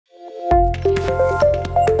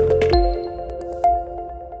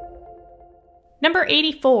Number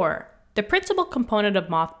 84. The principal component of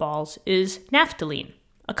mothballs is naphthalene,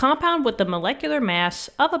 a compound with a molecular mass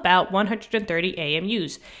of about 130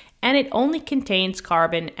 AMUs, and it only contains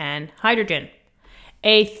carbon and hydrogen.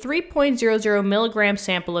 A 3.00 milligram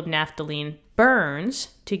sample of naphthalene burns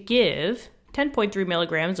to give 10.3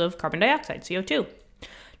 milligrams of carbon dioxide, CO2.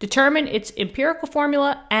 Determine its empirical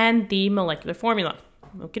formula and the molecular formula.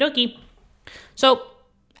 Okie dokie. So,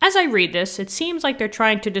 as I read this, it seems like they're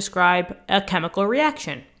trying to describe a chemical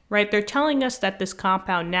reaction, right? They're telling us that this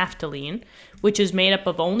compound naphthalene, which is made up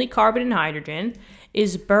of only carbon and hydrogen,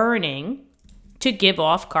 is burning to give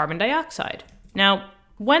off carbon dioxide. Now,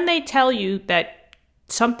 when they tell you that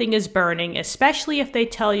something is burning, especially if they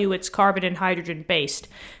tell you it's carbon and hydrogen based,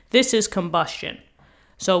 this is combustion.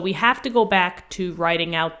 So we have to go back to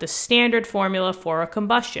writing out the standard formula for a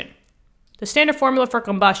combustion. The standard formula for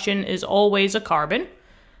combustion is always a carbon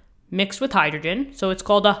mixed with hydrogen, so it's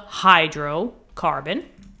called a hydrocarbon.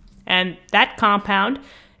 And that compound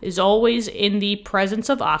is always in the presence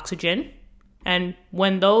of oxygen. And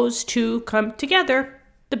when those two come together,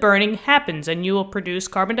 the burning happens and you will produce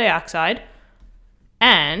carbon dioxide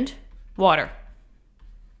and water.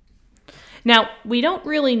 Now, we don't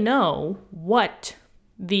really know what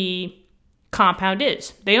the compound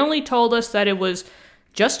is. They only told us that it was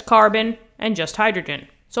just carbon and just hydrogen.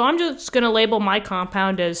 So I'm just going to label my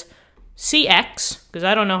compound as CX, because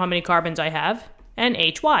I don't know how many carbons I have, and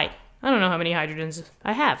HY. I don't know how many hydrogens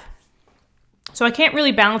I have. So I can't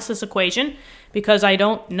really balance this equation because I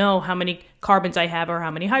don't know how many carbons I have or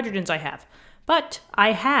how many hydrogens I have. But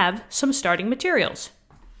I have some starting materials.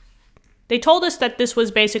 They told us that this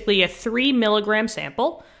was basically a 3 milligram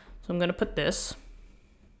sample. So I'm going to put this.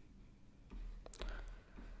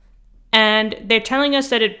 And they're telling us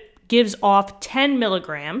that it gives off 10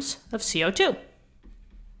 milligrams of CO2.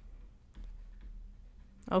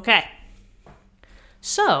 Okay.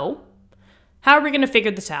 So, how are we going to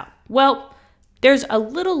figure this out? Well, there's a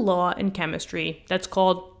little law in chemistry that's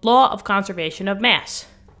called law of conservation of mass.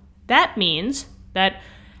 That means that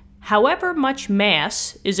however much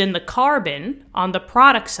mass is in the carbon on the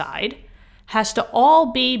product side has to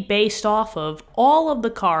all be based off of all of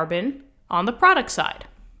the carbon on the product side.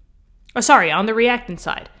 On the reactant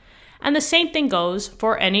side. And the same thing goes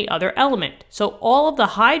for any other element. So all of the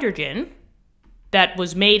hydrogen that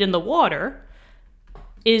was made in the water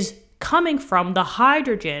is coming from the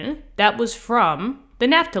hydrogen that was from the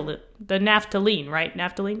naphthalene, right?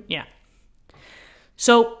 Naphthalene? Yeah.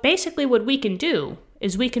 So basically what we can do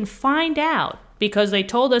is we can find out, because they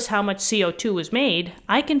told us how much CO2 was made,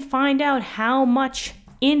 I can find out how much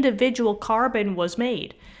individual carbon was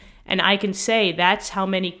made. And I can say that's how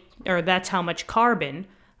much carbon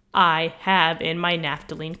I have in my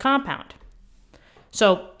naphthalene compound.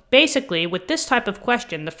 So basically, with this type of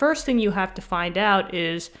question, the first thing you have to find out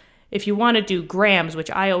is, if you want to do grams,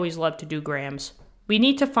 which I always love to do grams, we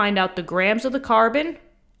need to find out the grams of the carbon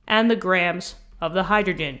and the grams of the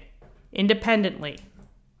hydrogen independently.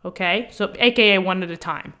 Okay? So aka one at a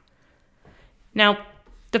time. Now,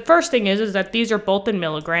 the first thing is that these are both in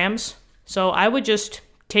milligrams. So I would just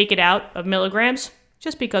take it out of milligrams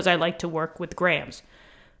just because I like to work with grams.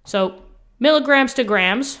 So milligrams to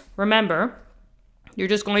grams, remember, you're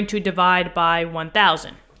just going to divide by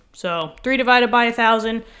 1,000. So 3 divided by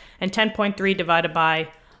 1,000 and 10.3 divided by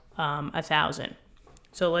 1,000.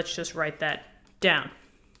 So let's just write that down.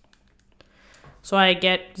 So I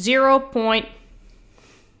get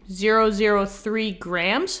 0.003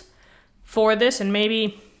 grams for this, and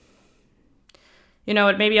maybe, you know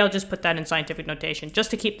what, maybe I'll just put that in scientific notation just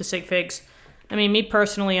to keep the sig figs. I mean, me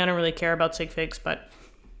personally, I don't really care about sig figs, but...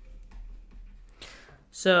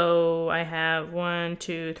 So I have 1,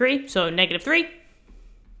 2, 3, so -3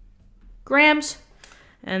 grams.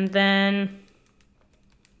 And then,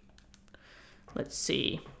 let's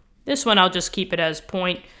see, this one I'll just keep it as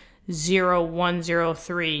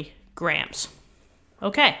 0.0103 grams.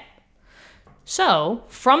 Okay, so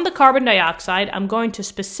from the carbon dioxide, I'm going to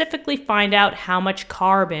specifically find out how much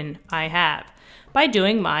carbon I have by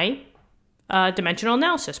doing my dimensional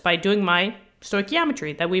analysis, by doing my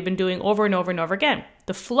stoichiometry that we've been doing over and over and over again.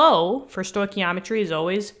 The flow for stoichiometry is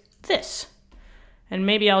always this. And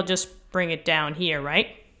maybe I'll just bring it down here,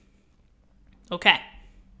 right? Okay.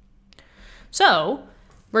 So,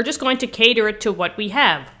 we're just going to cater it to what we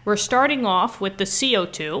have. We're starting off with the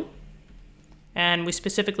CO2, and we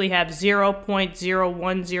specifically have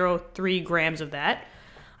 0.0103 grams of that.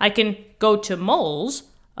 I can go to moles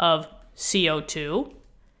of CO2,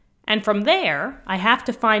 and from there, I have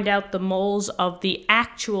to find out the moles of the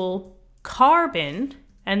actual carbon,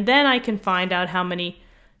 and then I can find out how many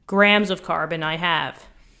grams of carbon I have.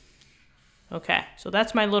 Okay, so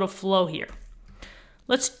that's my little flow here.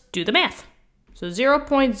 Let's do the math. So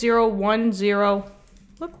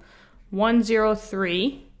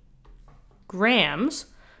 0.0103 grams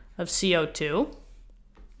of CO2.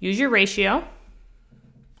 Use your ratio.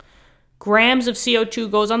 Grams of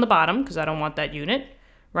CO2 goes on the bottom because I don't want that unit,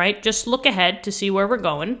 right? Just look ahead to see where we're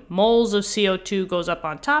going. Moles of CO2 goes up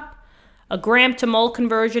on top. A gram to mole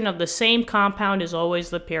conversion of the same compound is always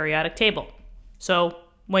the periodic table. So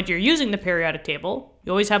when you're using the periodic table,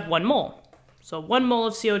 you always have 1 mole. So 1 mole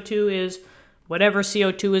of CO2 is whatever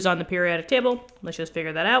CO2 is on the periodic table. Let's just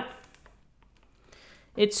figure that out.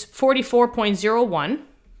 It's 44.01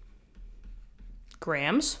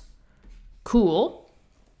 grams. Cool.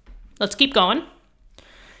 Let's keep going.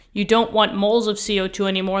 You don't want moles of CO2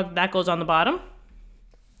 anymore. That goes on the bottom.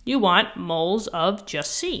 You want moles of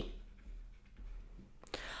just C.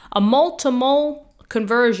 A mole-to-mole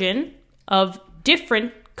conversion of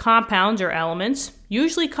different compounds or elements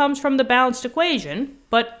usually comes from the balanced equation,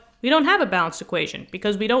 but we don't have a balanced equation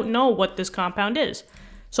because we don't know what this compound is.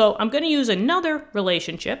 So I'm going to use another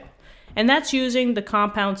relationship, and that's using the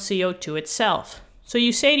compound CO2 itself. So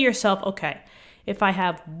you say to yourself, okay, if I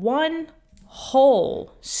have 1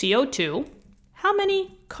 whole CO2, how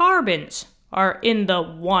many carbons are in the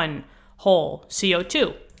 1 whole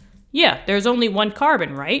CO2? Yeah, there's only 1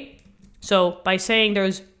 carbon, right? So by saying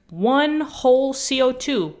there's 1 whole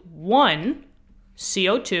CO2, 1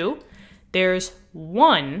 CO2, there's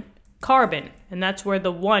 1 carbon, and that's where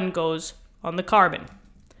the 1 goes on the carbon.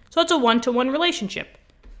 So it's a 1-to-1 relationship.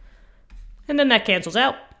 And then that cancels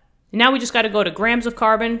out. Now we just got to go to grams of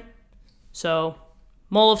carbon. So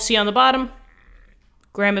mole of C on the bottom,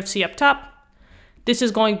 gram of C up top. This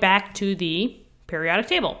is going back to the periodic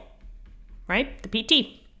table, right? The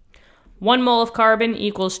PT. 1 mole of carbon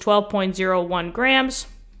equals 12.01 grams.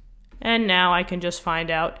 And now I can just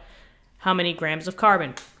find out how many grams of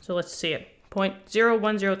carbon. So let's see it.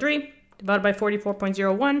 0.0103 divided by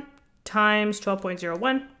 44.01 times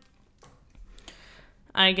 12.01.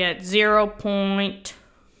 I get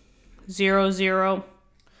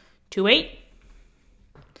 0.0028.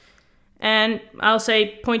 And I'll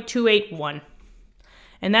say 0.281.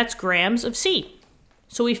 And that's grams of C.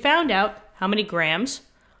 So we found out how many grams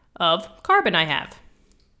of carbon I have.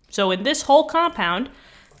 So in this whole compound,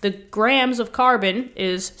 the grams of carbon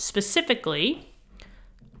is specifically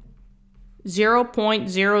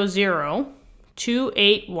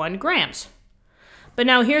 0.00281 grams. But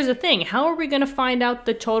now here's the thing. How are we going to find out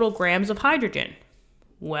the total grams of hydrogen?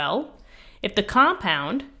 Well, if the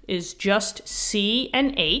compound is just C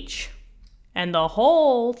and H, and the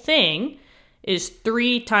whole thing is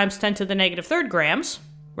 3 times 10 to the negative 3rd grams,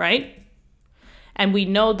 right? And we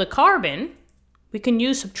know the carbon, we can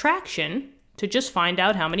use subtraction to just find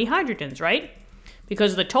out how many hydrogens, right?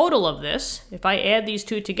 Because the total of this, if I add these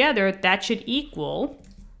two together, that should equal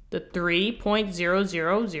the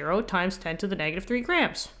 3.000 times 10 to the negative 3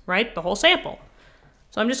 grams, right? The whole sample.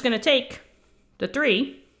 So I'm just going to take the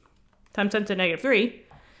 3 times 10 to the negative 3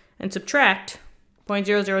 and subtract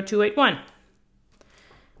 0.00281.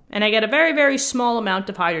 And I get a very, very small amount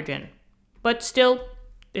of hydrogen. But still,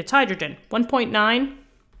 it's hydrogen. 1.9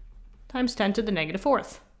 times 10 to the negative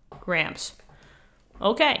 4th grams.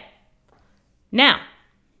 Okay. Now,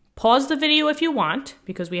 pause the video if you want,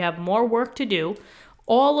 because we have more work to do.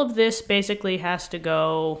 All of this basically has to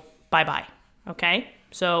go bye-bye, okay?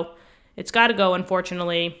 So it's got to go,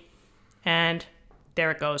 unfortunately, and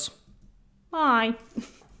there it goes. Bye.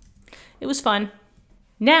 It was fun.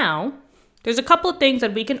 Now, there's a couple of things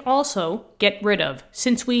that we can also get rid of.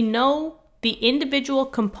 Since we know the individual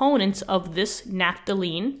components of this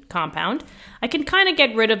naphthalene compound, I can kind of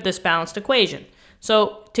get rid of this balanced equation.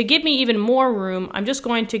 So to give me even more room, I'm just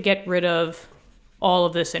going to get rid of all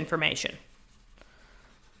of this information.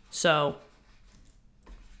 So,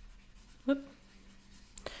 whoop.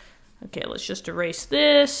 Okay, let's just erase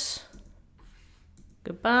this.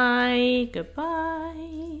 Goodbye,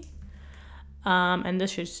 goodbye. And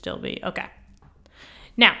this should still be, okay.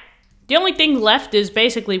 Now, the only thing left is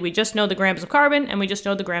basically we just know the grams of carbon and we just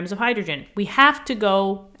know the grams of hydrogen. We have to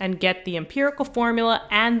go and get the empirical formula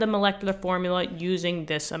and the molecular formula using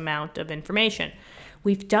this amount of information.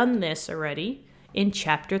 We've done this already in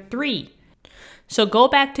Chapter 3. So go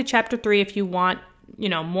back to Chapter 3 if you want,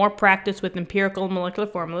 more practice with empirical and molecular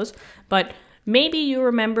formulas, but maybe you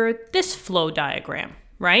remember this flow diagram,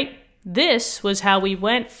 right? This was how we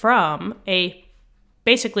went from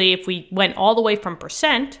basically if we went all the way from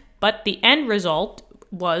percent, but the end result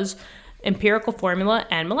was empirical formula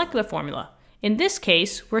and molecular formula. In this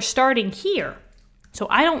case, we're starting here. So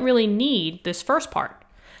I don't really need this first part.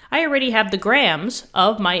 I already have the grams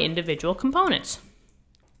of my individual components.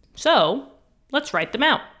 So let's write them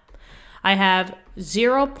out. I have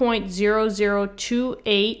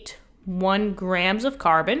 0.0028 grams of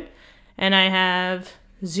carbon, and I have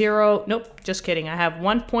I have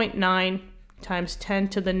 1.9 times 10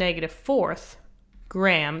 to the negative fourth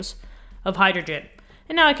grams of hydrogen.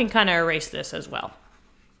 And now I can kind of erase this as well.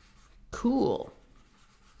 Cool.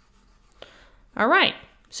 All right,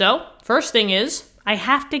 so first thing is I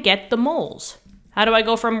have to get the moles. How do I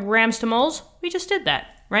go from grams to moles? We just did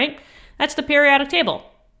that, right? That's the periodic table.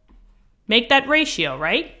 Make that ratio,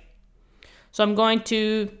 right? So I'm going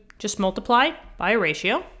to just multiply by a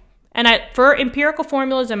ratio. And for empirical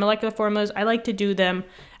formulas and molecular formulas, I like to do them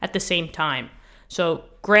at the same time. So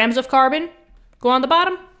grams of carbon go on the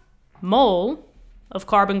bottom, mole of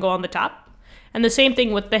carbon go on the top. And the same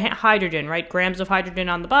thing with the hydrogen, right? Grams of hydrogen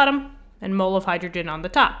on the bottom and mole of hydrogen on the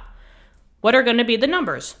top. What are going to be the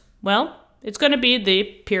numbers? Well, it's going to be the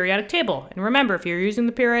periodic table. And remember, if you're using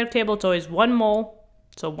the periodic table, it's always 1 mole.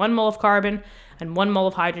 So 1 mole of carbon and 1 mole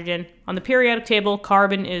of hydrogen. On the periodic table,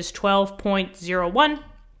 carbon is 12.01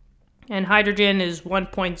 and hydrogen is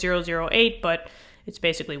 1.008, but it's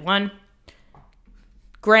basically 1.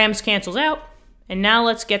 Grams cancels out. And now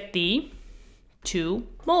let's get the 2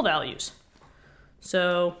 mole values.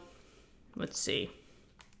 So let's see.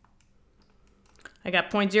 I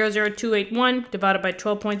got 0.00281 divided by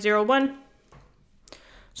 12.01.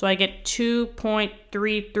 So I get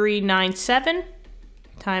 2.3397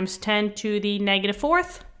 times 10 to the negative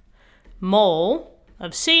fourth mole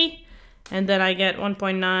of C. And then I get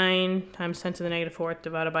 1.9 times 10 to the negative fourth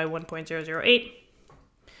divided by 1.008.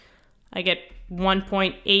 I get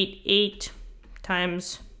 1.88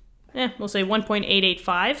 times, we'll say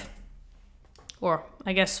 1.885. Or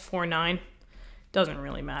I guess 49. Doesn't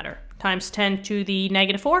really matter. Times 10 to the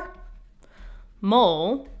negative 4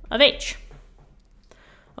 mole of H.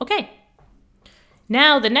 Okay.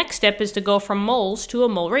 Now the next step is to go from moles to a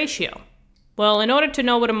mole ratio. Well, in order to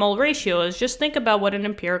know what a mole ratio is, just think about what an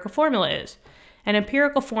empirical formula is. An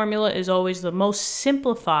empirical formula is always the most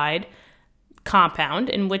simplified compound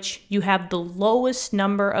in which you have the lowest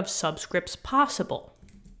number of subscripts possible.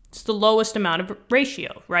 It's the lowest amount of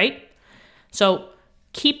ratio, right? So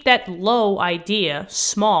keep that low idea,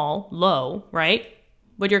 small, low, right?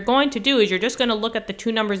 What you're going to do is you're just going to look at the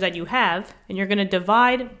 2 numbers that you have, and you're going to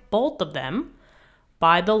divide both of them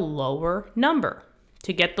by the lower number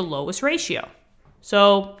to get the lowest ratio.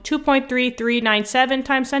 So 2.3397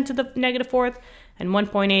 times 10 to the negative fourth and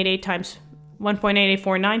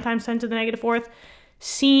 1.8849 times 10 to the negative fourth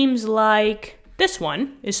seems like this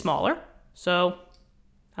one is smaller. So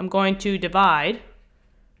I'm going to divide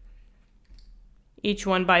each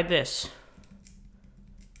one by this.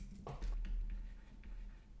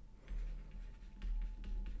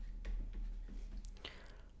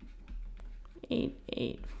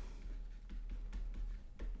 Eight.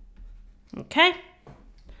 Okay.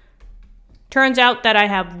 Turns out that I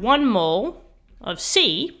have 1 mole of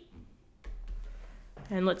C.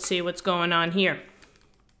 And let's see what's going on here.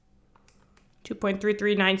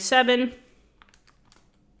 2.3397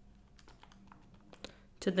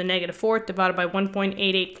 to the negative fourth divided by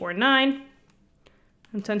 1.8849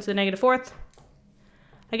 and 10 to the negative fourth.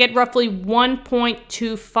 I get roughly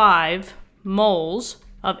 1.25 moles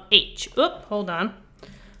of H. Oop, hold on.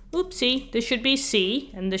 Oopsie, this should be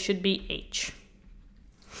C and this should be H.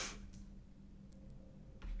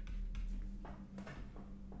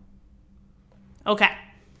 Okay.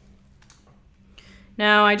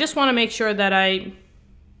 Now I just want to make sure that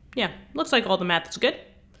looks like all the math is good.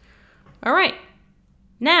 All right.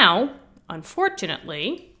 Now,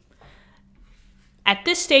 unfortunately, at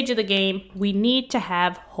this stage of the game, we need to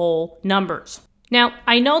have whole numbers. Now,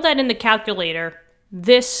 I know that in the calculator,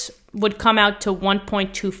 this would come out to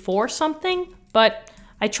 1.24 something, but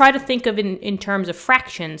I try to think of it in terms of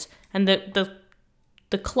fractions, and the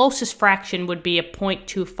closest fraction would be a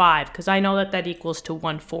 0.25, because I know that that equals to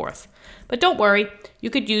 1/4. But don't worry, you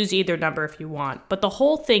could use either number if you want. But the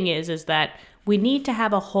whole thing is that we need to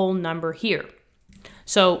have a whole number here.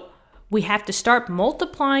 So we have to start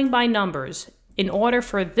multiplying by numbers in order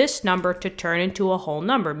for this number to turn into a whole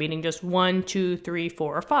number, meaning just 1, 2, 3,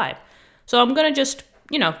 4, or 5. So I'm going to just,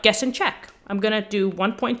 guess and check. I'm going to do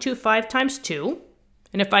 1.25 times 2.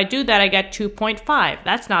 And if I do that, I get 2.5.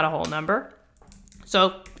 That's not a whole number.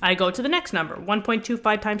 So I go to the next number,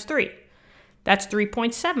 1.25 times 3. That's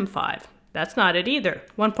 3.75. That's not it either.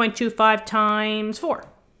 1.25 times 4.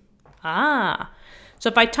 So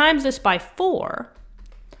if I times this by 4,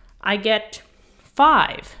 I get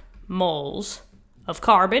 5 moles of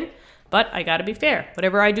carbon. But I got to be fair.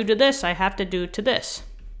 Whatever I do to this, I have to do to this.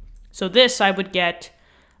 So this I would get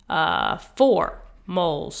 4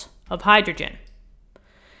 moles of hydrogen.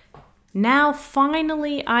 Now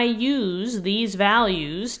finally I use these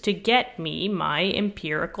values to get me my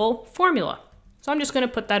empirical formula. So I'm just going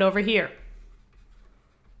to put that over here.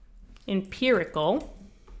 Empirical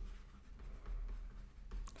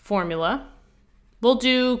formula. We'll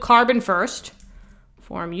do carbon first.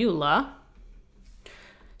 Formula.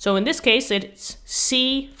 So in this case it's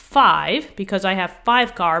C5 because I have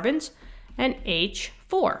 5 carbons and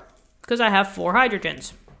H4 because I have 4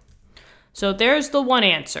 hydrogens. So there's the one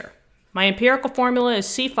answer. My empirical formula is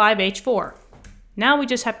C5H4. Now we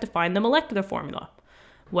just have to find the molecular formula.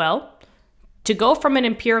 Well, to go from an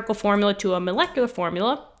empirical formula to a molecular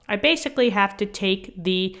formula, I basically have to take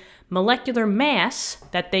the molecular mass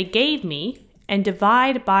that they gave me and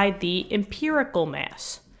divide by the empirical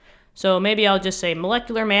mass. So maybe I'll just say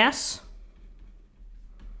molecular mass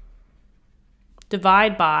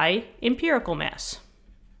divide by empirical mass.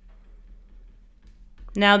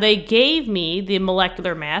 Now they gave me the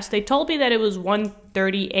molecular mass. They told me that it was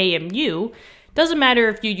 130 AMU. Doesn't matter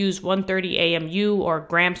if you use 130 AMU or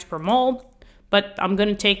grams per mole, but I'm going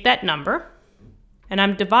to take that number and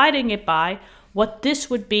I'm dividing it by what this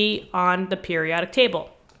would be on the periodic table.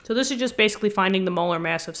 So this is just basically finding the molar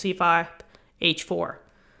mass of C5H4.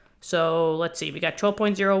 So let's see, we got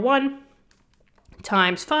 12.01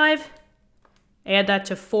 times 5. Add that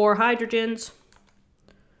to 4 hydrogens.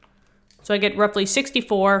 So I get roughly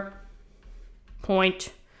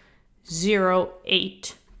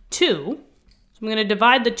 64.082. So I'm going to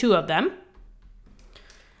divide the two of them.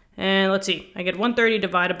 And let's see, I get 130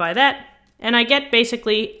 divided by that. And I get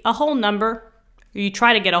basically a whole number, or you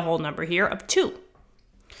try to get a whole number here, of 2.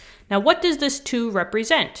 Now what does this 2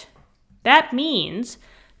 represent? That means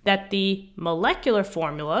that the molecular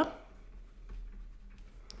formula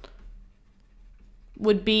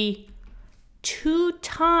would be 2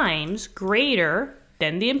 times greater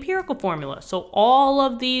than the empirical formula. So all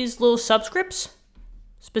of these little subscripts,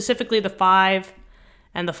 specifically the 5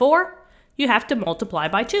 and the 4, you have to multiply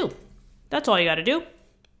by 2. That's all you got to do.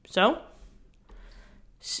 So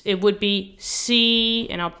it would be C,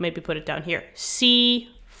 and I'll maybe put it down here, C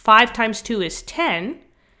 5 times 2 is 10,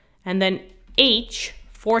 and then H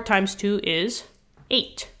 4 times 2 is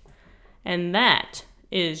 8. And that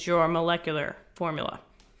is your molecular formula.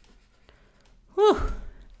 Whew.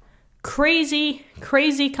 Crazy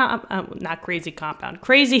question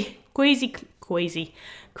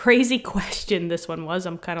this one was.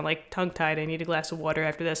 I'm kind of like tongue-tied. I need a glass of water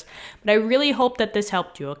after this. But I really hope that this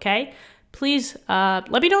helped you, okay? Please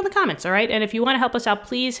let me know in the comments, all right? And if you want to help us out,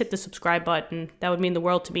 please hit the subscribe button. That would mean the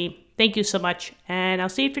world to me. Thank you so much, and I'll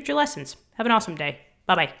see you in future lessons. Have an awesome day.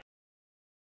 Bye-bye.